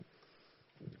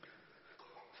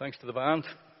Thanks to the band.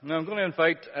 Now I'm going to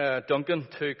invite Duncan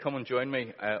to come and join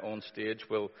me on stage.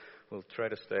 We'll try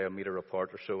to stay a metre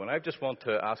apart or so. And I just want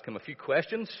to ask him a few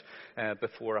questions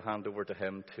before I hand over to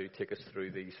him to take us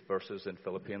through these verses in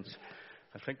Philippians.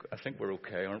 I think we're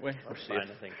okay, aren't we? We're fine,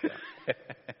 I think. Yeah.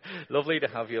 Lovely to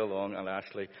have you along, and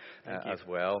Ashley as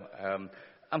well.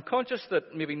 I'm conscious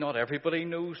that maybe not everybody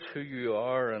knows who you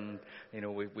are, and you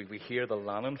know we hear the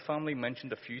Lannon family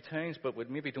mentioned a few times, but we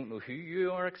maybe don't know who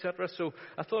you are, etc. So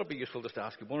I thought it'd be useful just to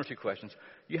ask you one or two questions.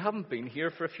 You haven't been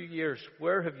here for a few years.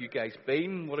 Where have you guys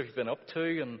been? What have you been up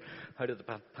to, and how did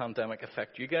the pandemic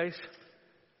affect you guys?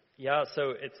 Yeah,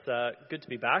 so it's good to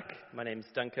be back. My name's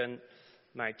Duncan,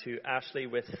 married to Ashley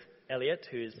with Elliot,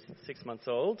 who's 6 months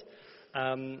old.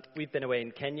 We've been away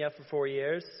in Kenya for 4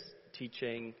 years,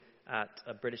 teaching at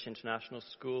a British international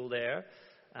school there.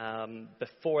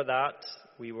 Before that,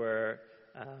 we were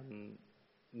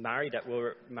married. We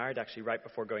were married actually right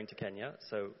before going to Kenya.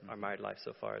 So our married life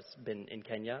so far has been in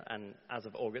Kenya, and as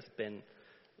of August, been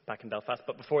back in Belfast.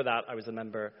 But before that, I was a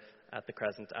member at the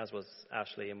Crescent, as was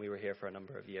Ashley, and we were here for a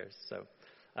number of years. So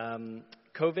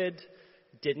COVID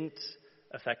didn't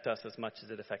affect us as much as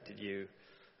it affected you.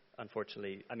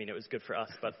 Unfortunately, I mean, it was good for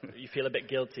us, but you feel a bit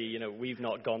guilty. You know, we've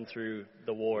not gone through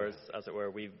the wars, as it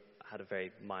were. We've had a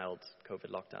very mild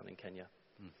COVID lockdown in Kenya.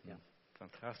 Mm-hmm. Yeah.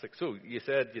 Fantastic. So you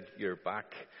said you're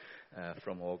back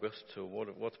from August. So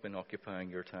what's been occupying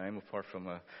your time apart from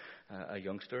a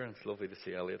youngster? And it's lovely to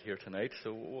see Elliot here tonight.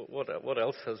 So what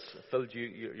else has filled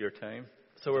your time?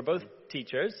 So we're both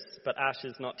teachers, but Ash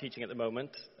is not teaching at the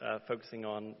moment, focusing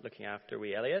on looking after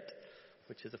wee Elliot,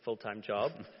 which is a full-time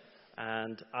job.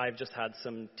 And I've just had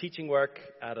some teaching work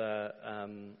at a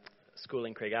school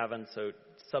in Craigavon, so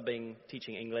subbing,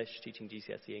 teaching English, teaching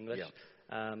GCSE English,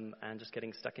 and just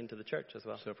getting stuck into the church as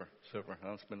well. Super.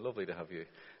 And it's been lovely to have you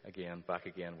back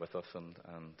again with us, and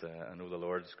I know the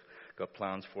Lord's got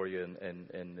plans for you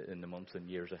in the months and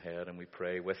years ahead, and we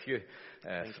pray with you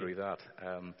through that.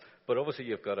 But obviously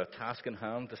you've got a task in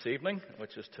hand this evening,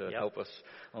 which is to help us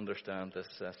understand this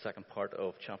second part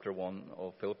of chapter 1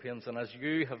 of Philippians. And as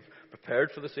you have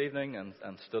prepared for this evening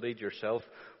and studied yourself,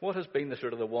 what has been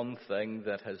the one thing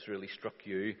that has really struck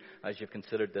you as you've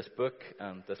considered this book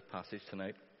and this passage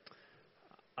tonight?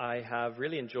 I have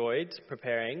really enjoyed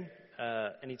preparing.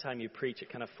 Anytime you preach,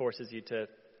 it kind of forces you to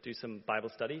do some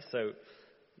Bible study. So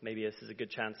maybe this is a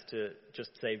good chance to just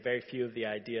say very few of the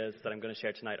ideas that I'm going to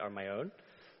share tonight are my own.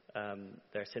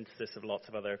 They're synthesis of lots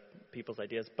of other people's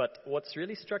ideas. But what's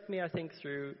really struck me, I think,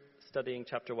 through studying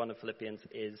chapter 1 of Philippians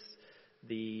is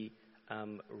the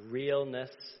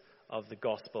realness of the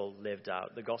gospel lived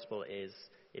out. The gospel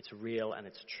it's real and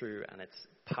it's true and it's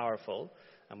powerful.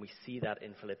 And we see that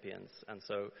in Philippians. And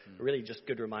so really just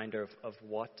good reminder of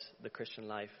what the Christian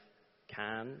life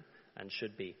can and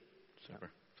should be.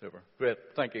 Super. Great.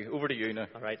 Thank you. Over to you now.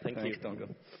 All right. Thanks you.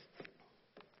 Duncan.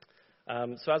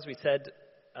 So as we said,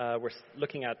 we're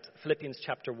looking at Philippians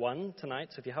chapter 1 tonight.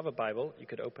 So if you have a Bible, you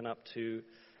could open up to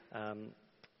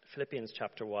Philippians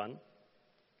chapter 1.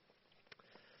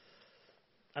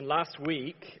 And last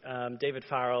week, David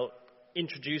Farrell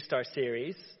introduced our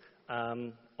series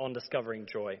on discovering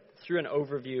joy through an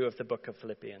overview of the book of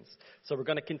Philippians. So we're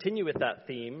going to continue with that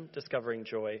theme, discovering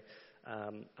joy,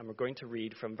 and we're going to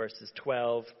read from verses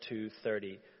 12 to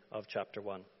 30 of chapter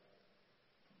 1.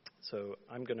 So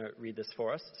I'm going to read this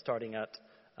for us, starting at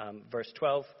verse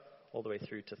 12 all the way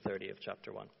through to 30 of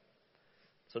chapter 1.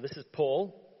 So this is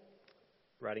Paul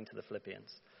writing to the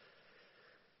Philippians.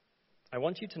 I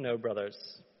want you to know, brothers,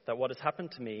 that what has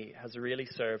happened to me has really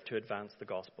served to advance the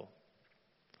gospel,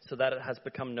 so that it has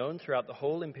become known throughout the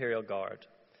whole imperial guard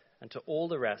and to all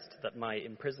the rest that my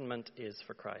imprisonment is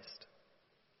for Christ.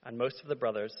 And most of the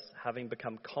brothers, having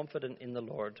become confident in the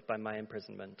Lord by my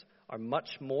imprisonment, are much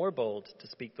more bold to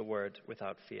speak the word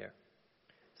without fear.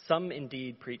 Some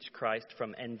indeed preach Christ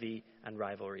from envy and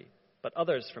rivalry, but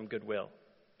others from goodwill.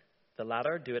 The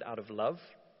latter do it out of love,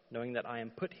 knowing that I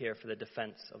am put here for the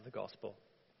defense of the gospel.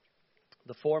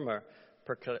 The former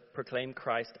proclaim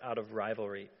Christ out of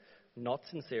rivalry, not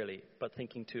sincerely, but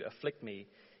thinking to afflict me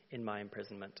in my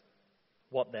imprisonment.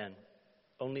 What then?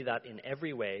 Only that in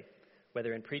every way,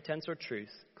 whether in pretense or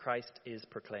truth, Christ is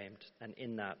proclaimed, and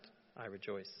in that I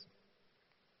rejoice.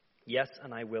 Yes,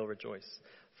 and I will rejoice,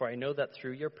 for I know that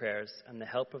through your prayers and the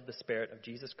help of the Spirit of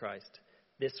Jesus Christ,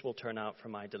 this will turn out for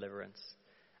my deliverance,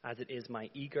 as it is my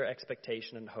eager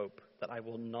expectation and hope that I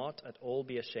will not at all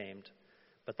be ashamed,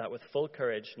 but that with full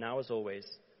courage, now as always,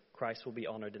 Christ will be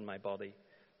honored in my body,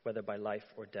 whether by life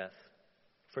or death.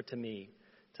 For to me,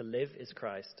 to live is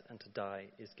Christ, and to die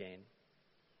is gain.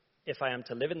 If I am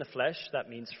to live in the flesh, that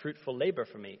means fruitful labor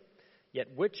for me.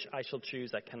 Yet which I shall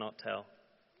choose I cannot tell.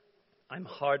 I'm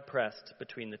hard-pressed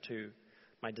between the two.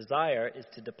 My desire is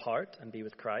to depart and be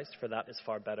with Christ, for that is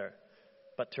far better.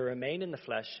 But to remain in the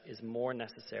flesh is more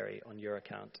necessary on your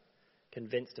account.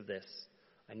 Convinced of this,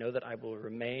 I know that I will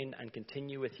remain and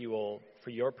continue with you all for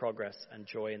your progress and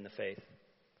joy in the faith,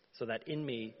 so that in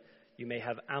me you may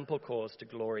have ample cause to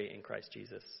glory in Christ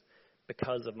Jesus,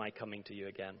 because of my coming to you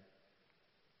again.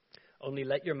 Only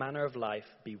let your manner of life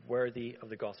be worthy of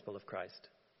the gospel of Christ,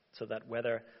 so that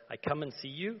whether I come and see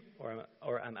you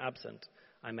or am absent,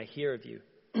 I may hear of you,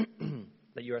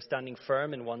 that you are standing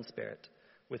firm in one spirit,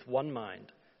 with one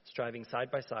mind, striving side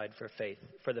by side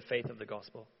for the faith of the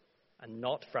gospel, and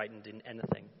not frightened in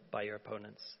anything by your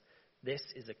opponents. This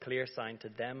is a clear sign to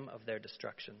them of their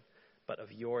destruction, but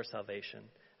of your salvation,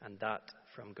 and that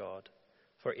from God.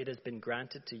 For it has been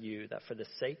granted to you that for the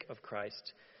sake of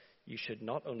Christ, you should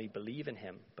not only believe in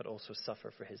him, but also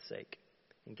suffer for his sake,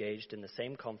 engaged in the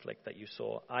same conflict that you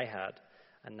saw I had,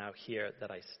 and now hear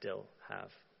that I still have.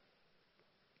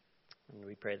 And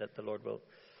we pray that the Lord will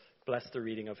bless the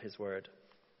reading of his word.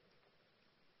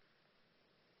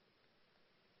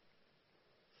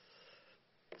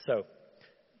 So,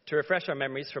 to refresh our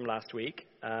memories from last week,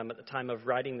 at the time of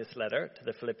writing this letter to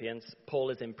the Philippians, Paul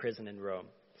is in prison in Rome.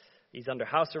 He's under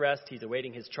house arrest. He's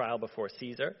awaiting his trial before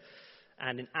Caesar.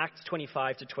 And in Acts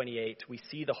 25 to 28, we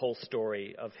see the whole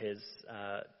story of his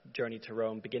journey to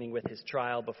Rome, beginning with his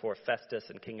trial before Festus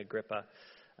and King Agrippa.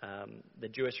 The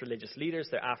Jewish religious leaders,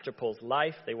 they're after Paul's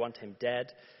life. They want him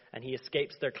dead. And he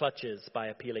escapes their clutches by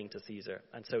appealing to Caesar.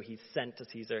 And so he's sent to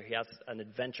Caesar. He has an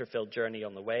adventure-filled journey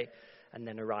on the way, and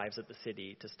then arrives at the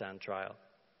city to stand trial.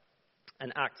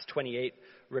 And Acts 28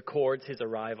 records his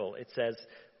arrival. It says,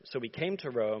 "So we came to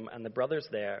Rome, and the brothers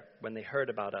there, when they heard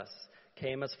about us,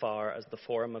 came as far as the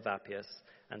Forum of Appius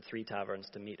and 3 taverns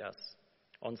to meet us.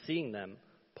 On seeing them,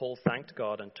 Paul thanked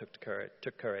God and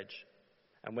took courage.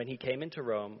 And when he came into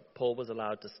Rome, Paul was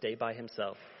allowed to stay by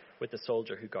himself with the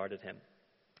soldier who guarded him."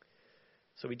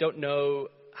 So we don't know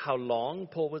how long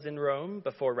Paul was in Rome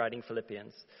before writing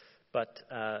Philippians, but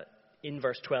in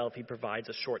verse 12, he provides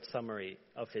a short summary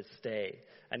of his stay.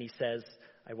 And he says,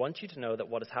 "I want you to know that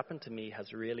what has happened to me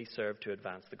has really served to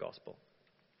advance the gospel."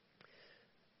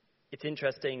 It's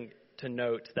interesting to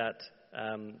note that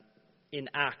in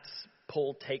Acts,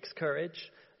 Paul takes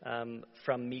courage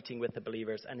from meeting with the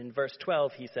believers. And in verse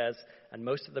 12, he says, "And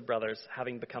most of the brothers,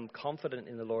 having become confident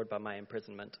in the Lord by my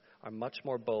imprisonment, are much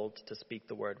more bold to speak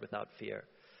the word without fear."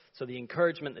 So the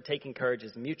encouragement, the taking courage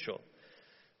is mutual.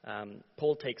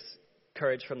 Paul takes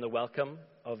courage from the welcome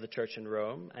of the church in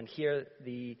Rome, and here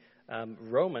the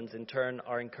Romans in turn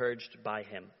are encouraged by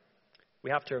him. We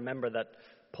have to remember that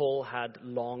Paul had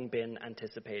long been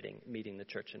anticipating meeting the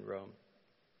church in Rome.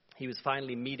 He was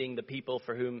finally meeting the people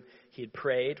for whom he had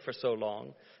prayed for so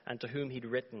long and to whom he'd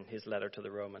written his letter to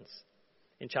the Romans.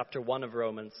 In chapter 1 of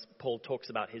Romans, Paul talks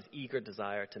about his eager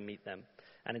desire to meet them.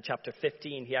 And in chapter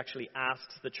 15, he actually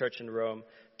asks the church in Rome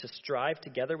to strive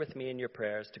together with me in your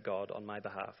prayers to God on my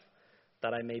behalf,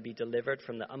 that I may be delivered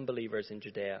from the unbelievers in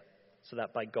Judea, so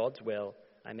that by God's will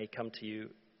I may come to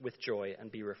you with joy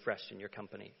and be refreshed in your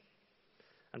company.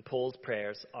 And Paul's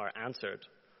prayers are answered,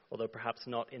 although perhaps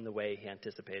not in the way he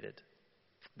anticipated.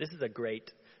 This is a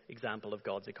great example of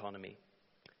God's economy.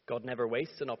 God never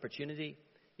wastes an opportunity,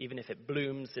 even if it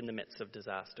blooms in the midst of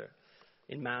disaster.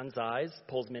 In man's eyes,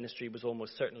 Paul's ministry was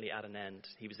almost certainly at an end.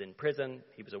 He was in prison,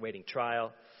 he was awaiting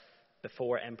trial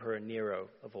before Emperor Nero,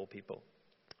 of all people.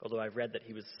 Although I've read that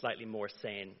he was slightly more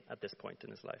sane at this point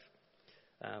in his life.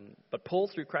 But Paul,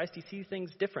 through Christ, he sees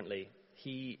things differently.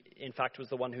 He, in fact, was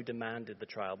the one who demanded the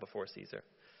trial before Caesar.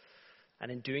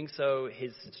 And in doing so,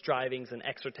 his strivings and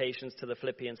exhortations to the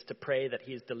Philippians to pray that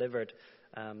he is delivered,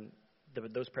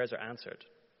 those prayers are answered.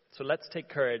 So let's take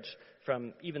courage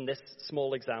from even this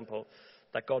small example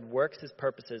that God works his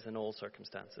purposes in all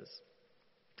circumstances,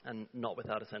 and not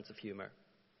without a sense of humor.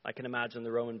 I can imagine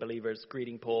the Roman believers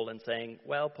greeting Paul and saying,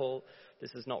 "Well, Paul,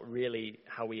 this is not really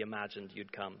how we imagined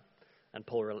you'd come." And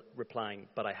Paul replying,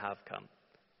 "But I have come."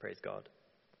 Praise God.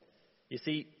 You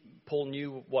see, Paul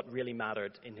knew what really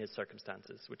mattered in his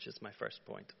circumstances, which is my first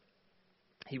point.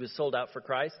 He was sold out for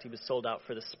Christ. He was sold out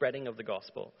for the spreading of the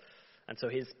gospel. And so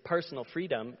his personal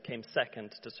freedom came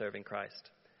second to serving Christ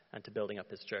and to building up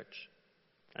his church.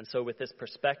 And so with this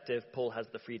perspective, Paul has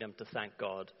the freedom to thank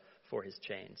God for his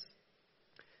chains.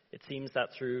 It seems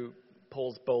that through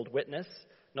Paul's bold witness,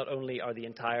 not only are the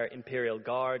entire imperial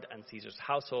guard and Caesar's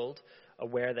household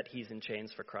aware that he's in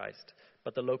chains for Christ,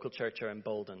 but the local church are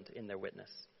emboldened in their witness,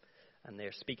 and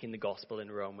they're speaking the gospel in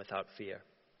Rome without fear.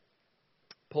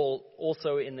 Paul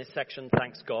also in this section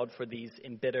thanks God for these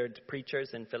embittered preachers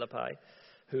in Philippi,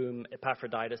 whom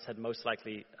Epaphroditus had most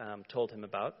likely told him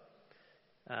about.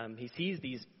 He sees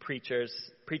these preachers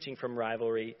preaching from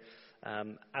rivalry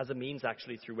as a means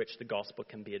actually through which the gospel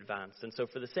can be advanced. And so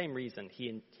for the same reason,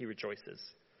 he rejoices.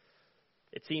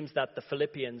 It seems that the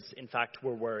Philippians, in fact,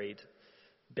 were worried,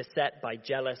 beset by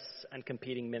jealous and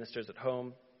competing ministers at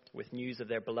home, with news of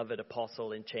their beloved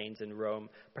apostle in chains in Rome.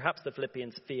 Perhaps the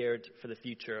Philippians feared for the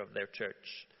future of their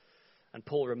church. And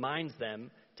Paul reminds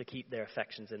them to keep their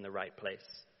affections in the right place.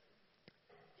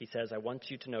 He says, I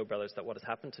want you to know, brothers, that what has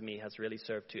happened to me has really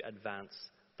served to advance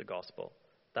the gospel.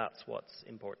 That's what's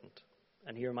important.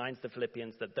 And he reminds the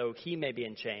Philippians that though he may be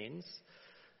in chains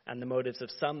and the motives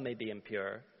of some may be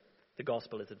impure, the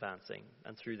gospel is advancing,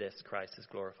 and through this Christ is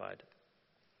glorified.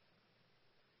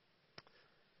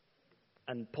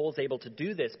 And Paul's able to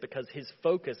do this because his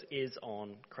focus is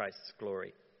on Christ's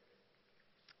glory.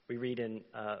 We read in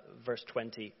verse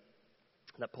 20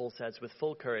 that Paul says, with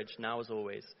full courage, now as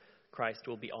always, Christ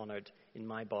will be honored in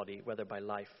my body, whether by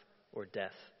life or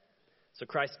death. So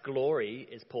Christ's glory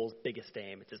is Paul's biggest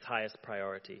aim. It's his highest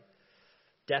priority.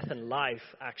 Death and life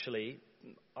actually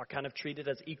are kind of treated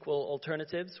as equal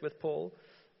alternatives with Paul,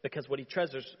 because what he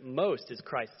treasures most is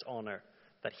Christ's honor,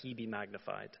 that he be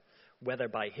magnified, whether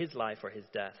by his life or his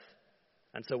death.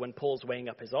 And so when Paul's weighing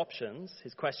up his options,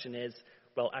 his question is,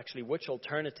 well, actually, which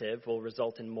alternative will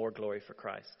result in more glory for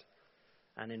Christ?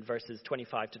 And in verses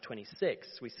 25 to 26,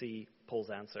 we see Paul's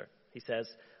answer. He says,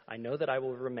 I know that I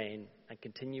will remain and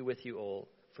continue with you all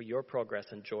for your progress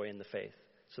and joy in the faith,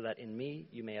 so that in me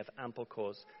you may have ample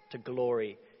cause to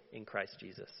glory in Christ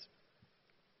Jesus.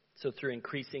 So through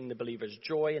increasing the believers'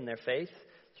 joy in their faith,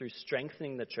 through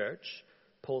strengthening the church,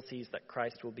 Paul sees that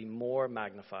Christ will be more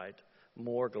magnified,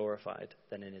 more glorified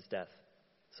than in his death.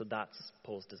 So that's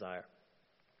Paul's desire.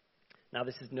 Now,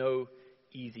 this is no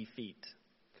easy feat,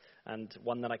 and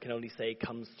one that I can only say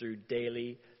comes through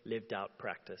daily, lived-out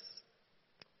practice.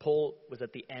 Paul was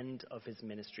at the end of his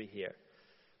ministry here,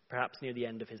 perhaps near the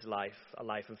end of his life, a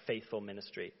life of faithful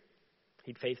ministry.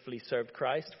 He'd faithfully served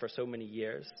Christ for so many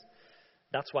years.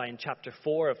 That's why in chapter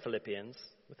 4 of Philippians,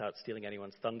 without stealing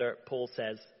anyone's thunder, Paul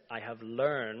says, I have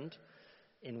learned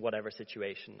in whatever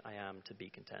situation I am to be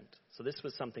content. So this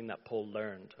was something that Paul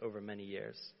learned over many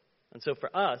years. And so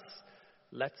for us,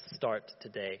 let's start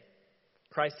today.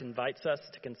 Christ invites us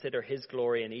to consider his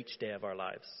glory in each day of our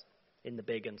lives, in the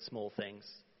big and small things.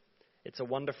 It's a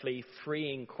wonderfully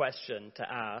freeing question to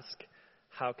ask,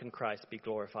 how can Christ be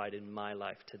glorified in my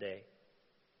life today?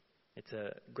 It's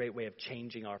a great way of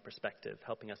changing our perspective,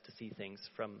 helping us to see things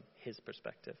from his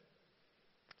perspective.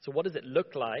 So what does it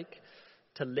look like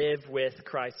to live with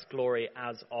Christ's glory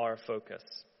as our focus?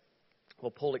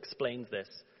 Well, Paul explains this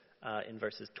in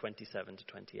verses 27 to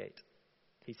 28.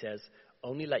 He says,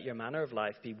 only let your manner of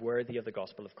life be worthy of the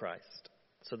gospel of Christ,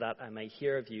 so that I may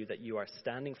hear of you that you are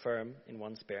standing firm in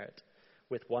one spirit,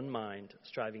 with one mind,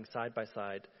 striving side by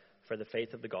side for the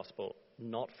faith of the gospel,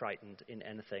 not frightened in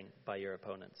anything by your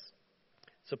opponents.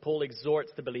 So Paul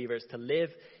exhorts the believers to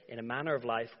live in a manner of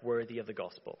life worthy of the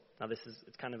gospel. Now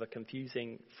it's kind of a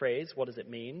confusing phrase. What does it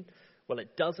mean? Well,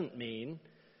 it doesn't mean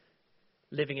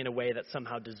living in a way that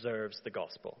somehow deserves the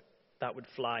gospel. That would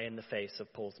fly in the face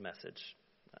of Paul's message.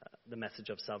 The message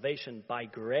of salvation by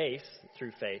grace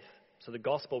through faith. So the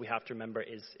gospel, we have to remember,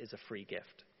 is a free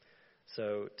gift.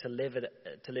 So to live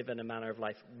in a manner of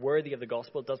life worthy of the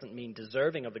gospel doesn't mean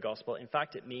deserving of the gospel. In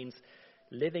fact, it means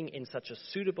living in such a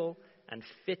suitable and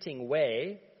fitting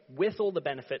way with all the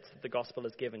benefits that the gospel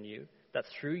has given you, that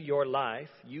through your life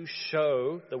you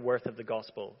show the worth of the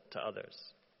gospel to others.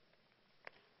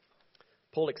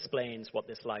 Paul explains what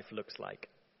this life looks like,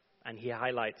 and he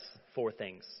highlights 4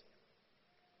 things.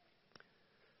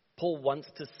 Paul wants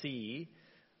to see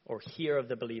or hear of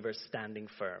the believers standing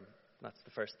firm. That's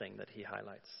the first thing that he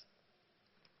highlights.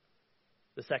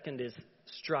 The second is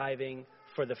striving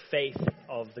for the faith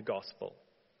of the gospel.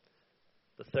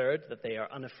 The third, that they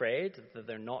are unafraid, that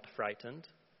they're not frightened.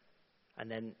 And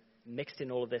then mixed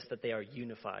in all of this, that they are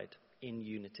unified in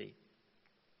unity.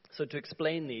 So to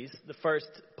explain these, the first,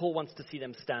 Paul wants to see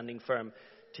them standing firm.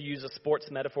 To use a sports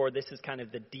metaphor, this is kind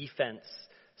of the defense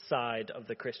side of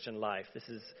the Christian life. This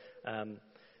is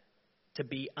to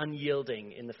be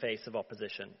unyielding in the face of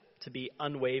opposition, to be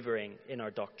unwavering in our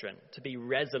doctrine, to be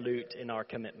resolute in our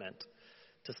commitment,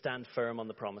 to stand firm on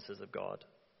the promises of God.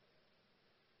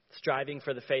 Striving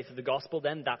for the faith of the gospel,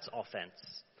 then, that's offense.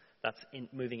 That's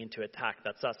moving into attack.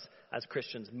 That's us as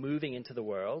Christians moving into the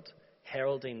world,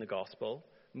 heralding the gospel,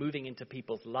 moving into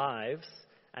people's lives,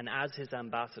 and as his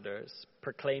ambassadors,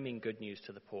 proclaiming good news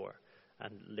to the poor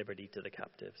and liberty to the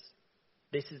captives.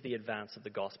 This is the advance of the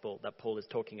gospel that Paul is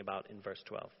talking about in verse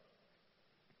 12.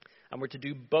 And we're to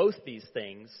do both these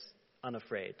things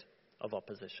unafraid of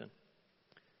opposition.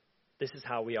 This is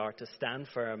how we are to stand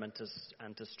firm and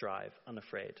to strive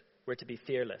unafraid. We're to be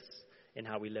fearless in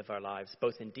how we live our lives,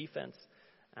 both in defense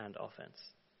and offense.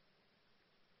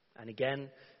 And again,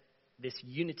 this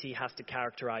unity has to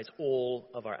characterize all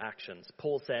of our actions.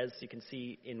 Paul says, you can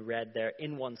see in red there,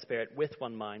 in one spirit, with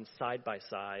one mind, side by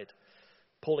side.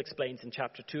 Paul explains in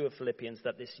chapter 2 of Philippians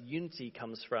that this unity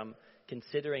comes from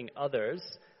considering others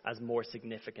as more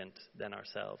significant than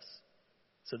ourselves.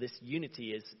 So this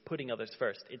unity is putting others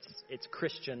first. It's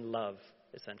Christian love,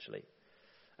 essentially.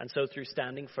 And so through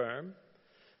standing firm,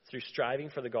 through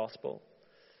striving for the gospel,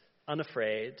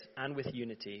 unafraid and with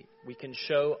unity, we can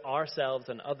show ourselves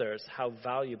and others how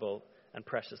valuable and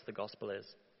precious the gospel is.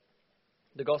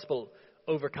 The gospel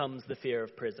overcomes the fear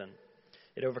of prison.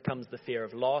 It overcomes the fear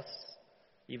of loss,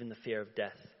 even the fear of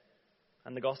death.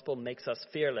 And the gospel makes us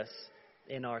fearless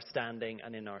in our standing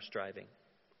and in our striving.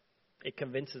 It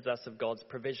convinces us of God's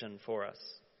provision for us.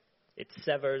 It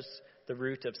severs the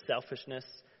root of selfishness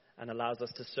and allows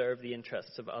us to serve the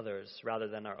interests of others rather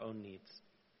than our own needs.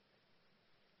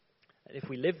 And if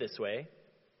we live this way,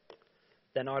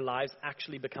 then our lives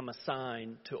actually become a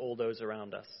sign to all those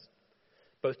around us,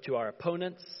 both to our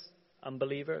opponents,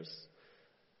 unbelievers,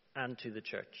 and to the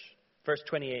church. Verse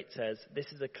 28 says,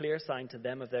 "This is a clear sign to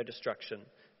them of their destruction,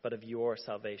 but of your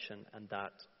salvation, and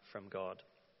that from God."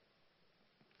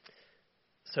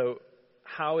 So,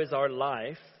 how is our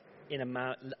living in a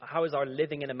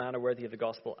manner worthy of the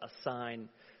gospel a sign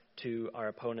to our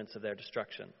opponents of their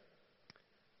destruction?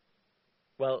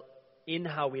 Well, in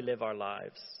how we live our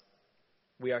lives,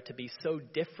 we are to be so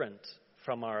different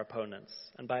from our opponents.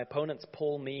 And by opponents,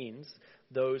 Paul means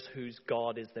those whose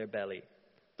God is their belly,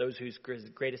 those whose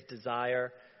greatest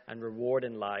desire and reward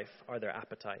in life are their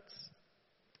appetites.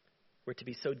 We're to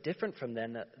be so different from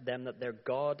them that their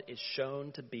God is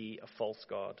shown to be a false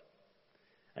God.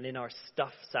 And in our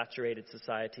stuff-saturated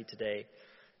society today,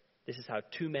 this is how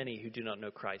too many who do not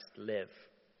know Christ live.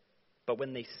 But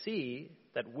when they see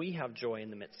that we have joy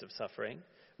in the midst of suffering,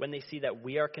 when they see that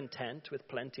we are content with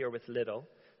plenty or with little,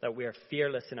 that we are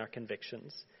fearless in our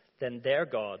convictions, then their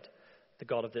God, the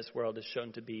God of this world, is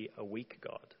shown to be a weak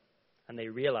God. And they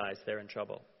realize they're in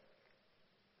trouble.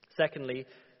 Secondly,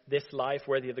 this life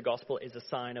worthy of the gospel is a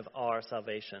sign of our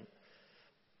salvation.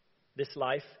 This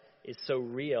life is so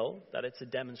real that it's a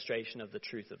demonstration of the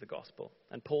truth of the gospel.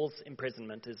 And Paul's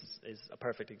imprisonment is a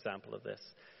perfect example of this.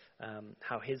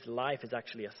 How his life is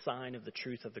actually a sign of the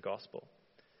truth of the gospel.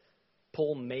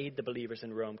 Paul made the believers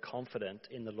in Rome confident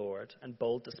in the Lord and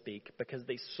bold to speak because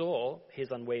they saw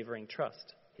his unwavering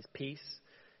trust, his peace,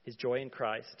 his joy in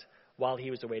Christ while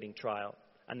he was awaiting trial.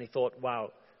 And they thought,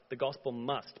 wow, the gospel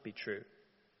must be true,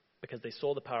 because they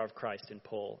saw the power of Christ in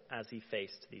Paul as he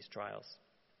faced these trials.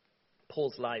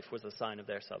 Paul's life was a sign of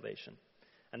their salvation.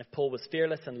 And if Paul was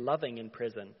fearless and loving in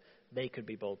prison, they could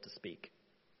be bold to speak.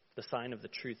 The sign of the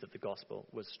truth of the gospel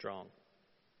was strong.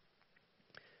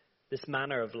 This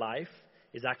manner of life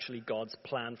is actually God's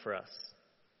plan for us.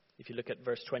 If you look at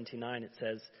verse 29, it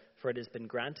says, "For it has been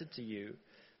granted to you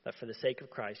that for the sake of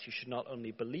Christ you should not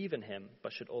only believe in him,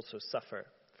 but should also suffer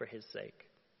for his sake."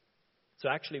 So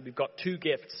actually we've got two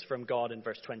gifts from God in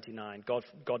verse 29.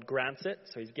 God grants it,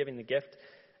 so he's giving the gift,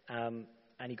 and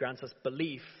he grants us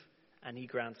belief, and he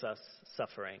grants us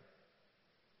suffering.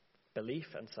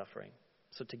 Belief and suffering.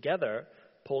 So together,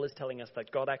 Paul is telling us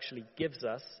that God actually gives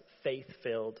us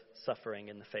faith-filled suffering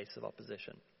in the face of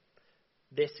opposition.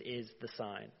 This is the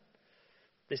sign.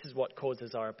 This is what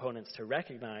causes our opponents to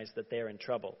recognize that they're in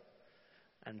trouble,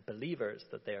 and believers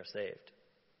that they are saved.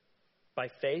 By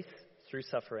faith, through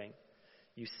suffering,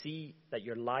 you see that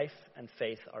your life and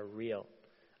faith are real,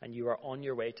 and you are on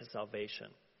your way to salvation,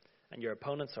 and your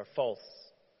opponents are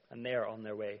false, and they are on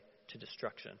their way to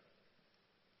destruction.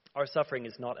 Our suffering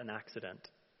is not an accident.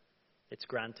 It's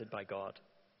granted by God.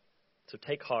 So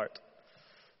take heart.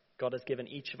 God has given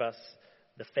each of us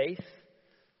the faith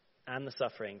and the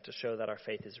suffering to show that our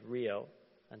faith is real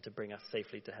and to bring us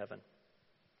safely to heaven.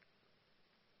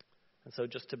 And so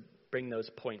just to bring those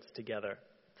points together,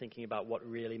 thinking about what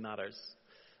really matters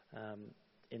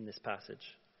in this passage.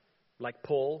 Like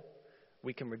Paul,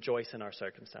 we can rejoice in our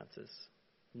circumstances,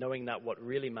 knowing that what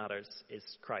really matters is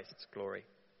Christ's glory.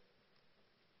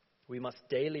 We must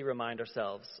daily remind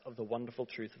ourselves of the wonderful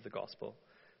truth of the gospel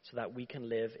so that we can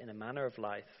live in a manner of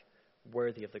life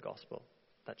worthy of the gospel,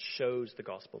 that shows the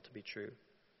gospel to be true.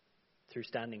 Through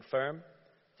standing firm,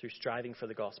 through striving for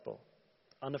the gospel,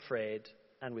 unafraid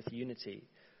and with unity,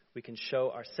 we can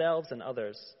show ourselves and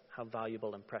others how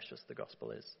valuable and precious the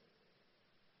gospel is.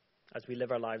 as we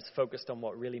live our lives focused on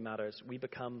what really matters, we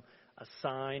become a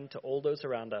sign to all those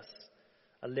around us,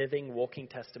 a living, walking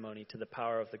testimony to the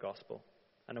power of the gospel,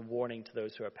 and a warning to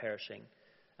those who are perishing,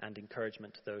 and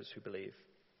encouragement to those who believe.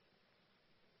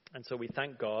 And so we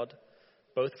thank God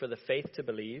both for the faith to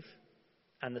believe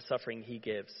and the suffering he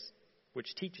gives,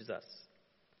 which teaches us,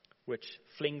 which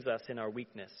flings us in our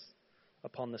weakness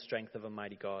upon the strength of a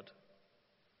mighty God.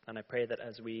 And I pray that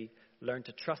as we learn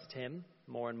to trust him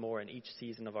more and more in each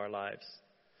season of our lives,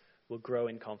 we'll grow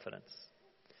in confidence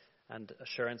and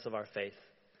assurance of our faith,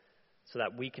 so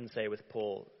that we can say with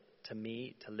Paul, to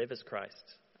me, to live is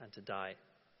Christ, and to die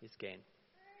is gain.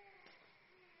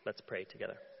 Let's pray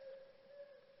together.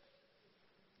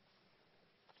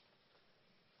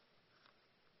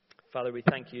 Father, we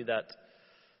thank you that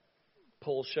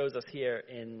Paul shows us here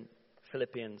in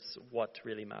Philippians what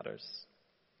really matters,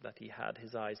 that he had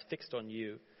his eyes fixed on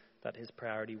you, that his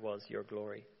priority was your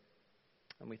glory.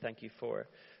 And we thank you for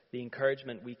the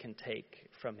encouragement we can take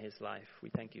from his life. We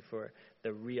thank you for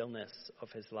the realness of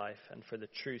his life and for the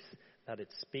truth that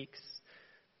it speaks,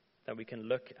 that we can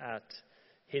look at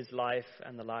his life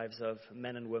and the lives of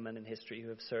men and women in history who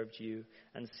have served you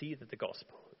and see that the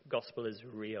gospel is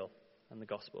real and the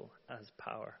gospel has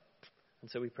power. And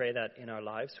so we pray that in our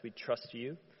lives we'd trust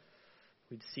you,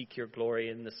 we'd seek your glory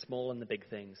in the small and the big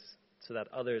things, so that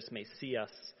others may see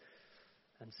us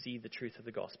and see the truth of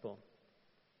the gospel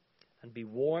and be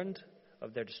warned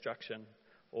of their destruction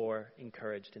or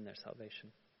encouraged in their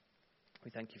salvation.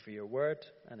 We thank you for your word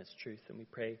and its truth, and we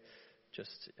pray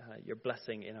just your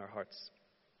blessing in our hearts.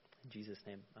 In Jesus'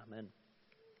 name, amen.